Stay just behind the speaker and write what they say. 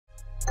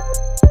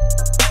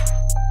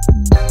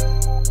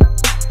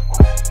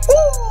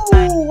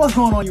What's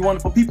going on, you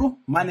wonderful people?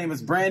 My name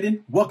is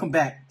Brandon. Welcome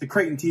back to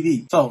Crayton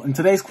TV. So in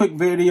today's quick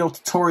video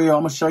tutorial,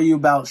 I'm gonna show you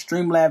about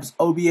Streamlabs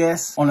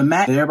OBS on the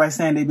Mac. Everybody's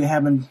saying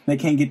they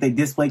can't get their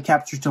display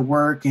capture to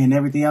work and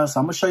everything else. So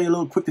I'm gonna show you a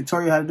little quick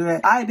tutorial how to do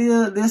that. I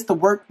did this to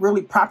work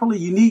really properly.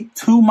 You need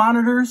two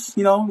monitors.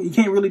 You know, you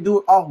can't really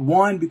do it off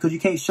one because you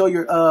can't show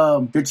your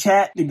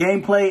chat, your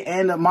gameplay,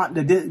 and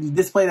the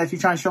display that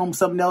you're trying to show them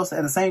something else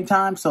at the same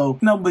time. So,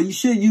 you know, but you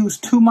should use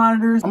two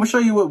monitors. I'm gonna show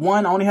you with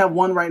one. I only have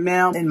one right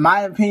now. In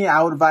my opinion,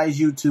 I would advise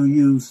you to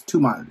use two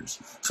monitors.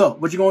 So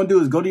what you're going to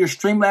do is go to your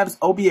Streamlabs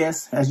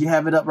OBS as you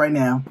have it up right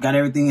now. Got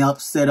everything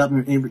else set up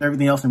and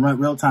everything else in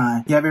real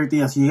time. You have everything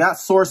else. You got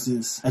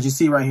sources as you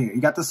see right here.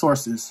 You got the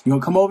sources. You're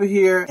going to come over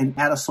here and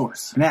add a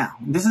source. Now,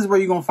 this is where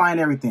you're going to find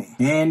everything.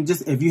 And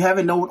just if you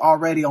haven't known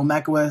already on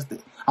macOS,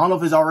 I don't know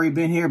if it's already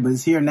been here, but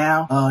it's here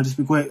now. Just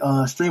be quick,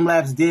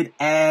 Streamlabs did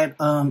add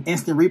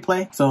instant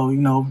replay. So, you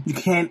know, you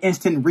can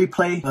instant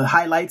replay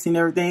highlights and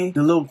everything.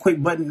 The little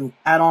quick button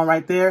add on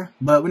right there.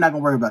 But we're not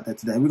going to worry about that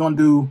today. We're going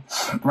to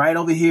do right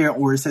over here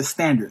where it says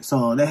standard.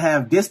 So they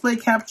have display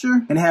capture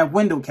and they have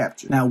window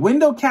capture. Now,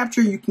 window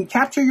capture, you can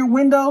capture your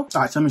window. All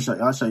right, so let me show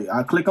you. I'll show you.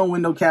 I'll click on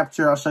window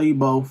capture. I'll show you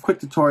both. Quick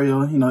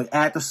tutorial, you know,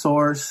 add the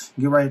source,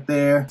 get right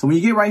there. So when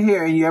you get right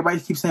here and everybody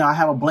keeps saying, I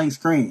have a blank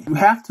screen, you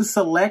have to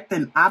select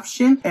an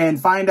option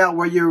and find out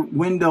where your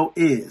window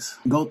is.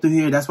 Go through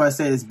here. That's why I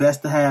said it's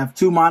best to have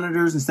two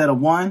monitors instead of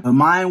one. But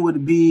mine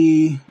would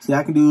be, see,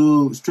 I can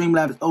do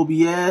Streamlabs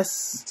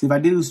OBS. See, if I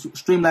do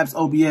Streamlabs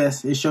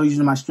OBS, it shows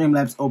you my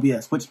Streamlabs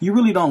OBS, which you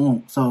really don't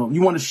want. So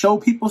you want to show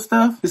people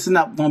stuff, this is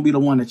not going to be the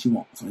one that you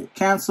want. So hit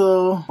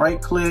cancel,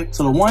 right click.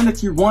 So the one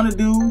that you want to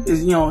do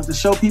is, you know, to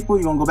show people,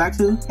 you're going to go back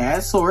to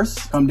add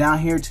source, come down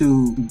here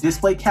to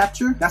display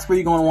capture. That's where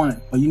you're going to want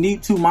it. But you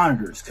need two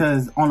monitors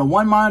because on the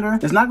one monitor,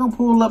 it's not going to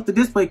pull up the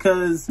display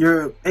because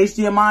your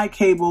HDMI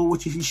cable,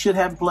 which you should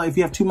have plugged, if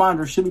you have two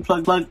monitors, should be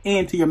plugged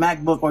into your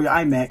MacBook or your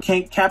iMac.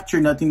 Can't capture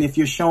nothing if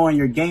you're showing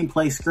your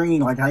gameplay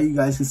screen, like how you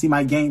guys can see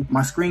my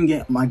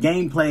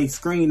gameplay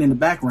screen in the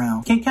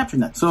background. Can't capture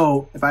nothing.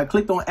 So if I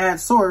clicked on add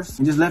source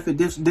and just left it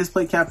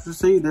display capture,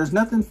 see, there's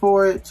nothing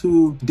for it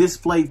to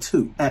display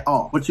to at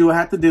all. What you'll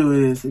have to do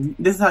is,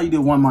 this is how you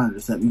do one monitor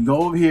setup. You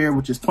go over here,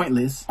 which is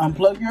pointless,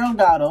 unplug your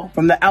Elgato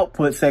from the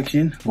output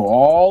section, go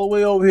all the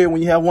way over here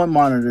when you have one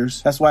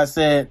monitors. That's why I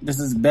said this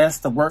is best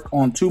to work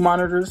on two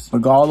monitors.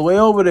 But go all the way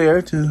over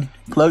there to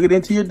plug it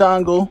into your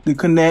dongle to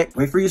connect.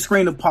 Wait for your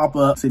screen to pop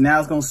up. See, now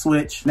it's gonna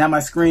switch. Now my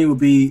screen will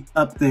be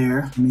up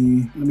there. Let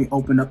me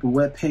open up a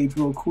web page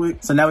real quick.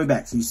 So now we're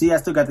back. So you see I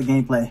still got the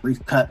gameplay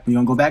recut. You're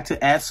gonna go back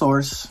to add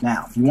source.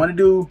 Now, if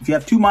you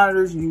have two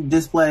monitors, you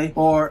display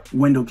or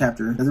window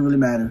capture. Doesn't really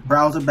matter.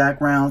 Browser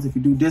backgrounds, if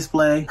you do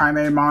display,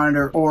 primary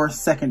monitor or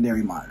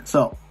secondary monitor.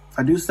 So if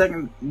I do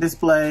second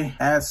display,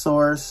 add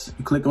source,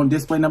 you click on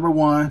display number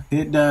one,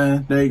 hit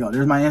done. There you go.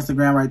 There's my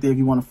Instagram right there if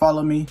you want to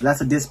follow me.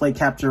 That's a display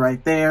capture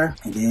right there.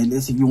 And then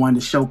this, if you wanted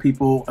to show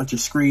people at your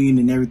screen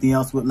and everything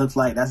else what it looks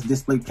like, that's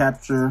display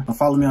capture. But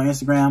follow me on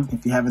Instagram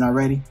if you haven't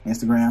already.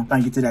 Instagram,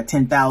 trying to get to that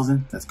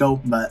 10,000. Let's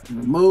go. But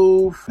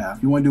remove. Now,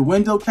 if you want to do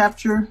window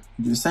capture,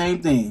 do the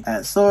same thing.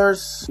 Add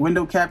source,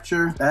 window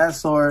capture, add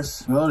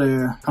source, go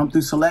there, come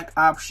through select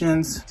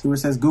options, see where it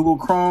says Google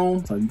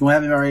Chrome. So you're gonna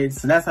have it already.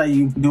 So that's how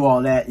you do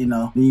all that, you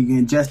know. Then you can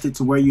adjust it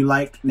to where you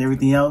like and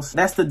everything else.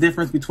 That's the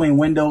difference between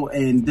window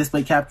and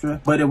display capture.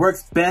 But it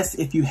works best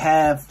if you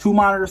have two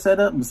monitors set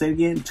up. I'm gonna say it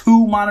again,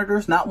 two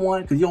monitors, not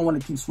one, because you don't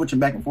want to keep switching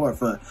back and forth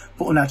for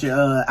pulling out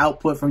your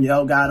output from your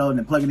Elgato and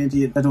then plugging it into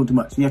your, that's doing too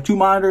much. So you have two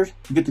monitors,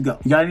 you're good to go.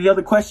 You got any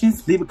other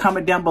questions? Leave a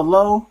comment down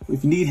below.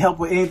 If you need help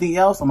with anything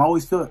else, I'm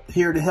always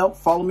here to help.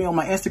 Follow me on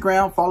my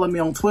Instagram, follow me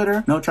on Twitter.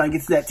 You know, trying to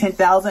get to that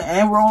 10,000,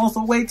 and we're on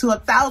the way to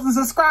 1,000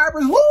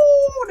 subscribers. Woo!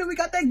 Then we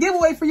got that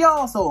giveaway for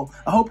y'all. So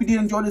I hope you did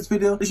enjoy this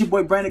video. This is your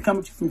boy Brandon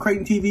coming to you from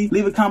Crayton TV.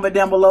 Leave a comment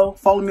down below.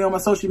 Follow me on my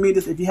social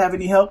medias if you have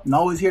any help. I'm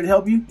always here to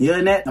help you. Other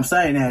than that, I'm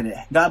sorry to have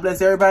that. God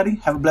bless everybody.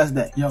 Have a blessed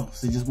day. Yo,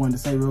 so just wanted to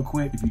say real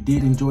quick, if you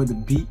did enjoy the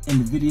beat in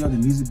the video, the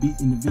music beat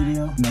in the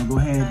video, you know, go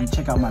ahead and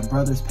check out my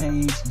brother's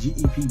page,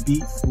 G.E.P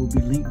Beatz. Will be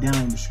linked down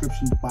in the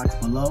description box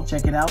below.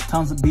 Check it out.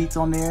 Tons of beats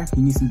on there.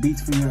 You need some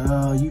beats for your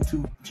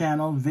YouTube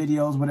channel,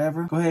 videos,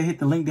 whatever. Go ahead and hit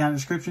the link down in the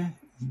description.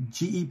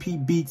 G.E.P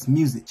Beatz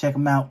music. Check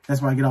them out.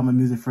 That's where I get all my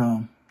music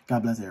from.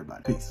 God bless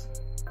everybody. Peace.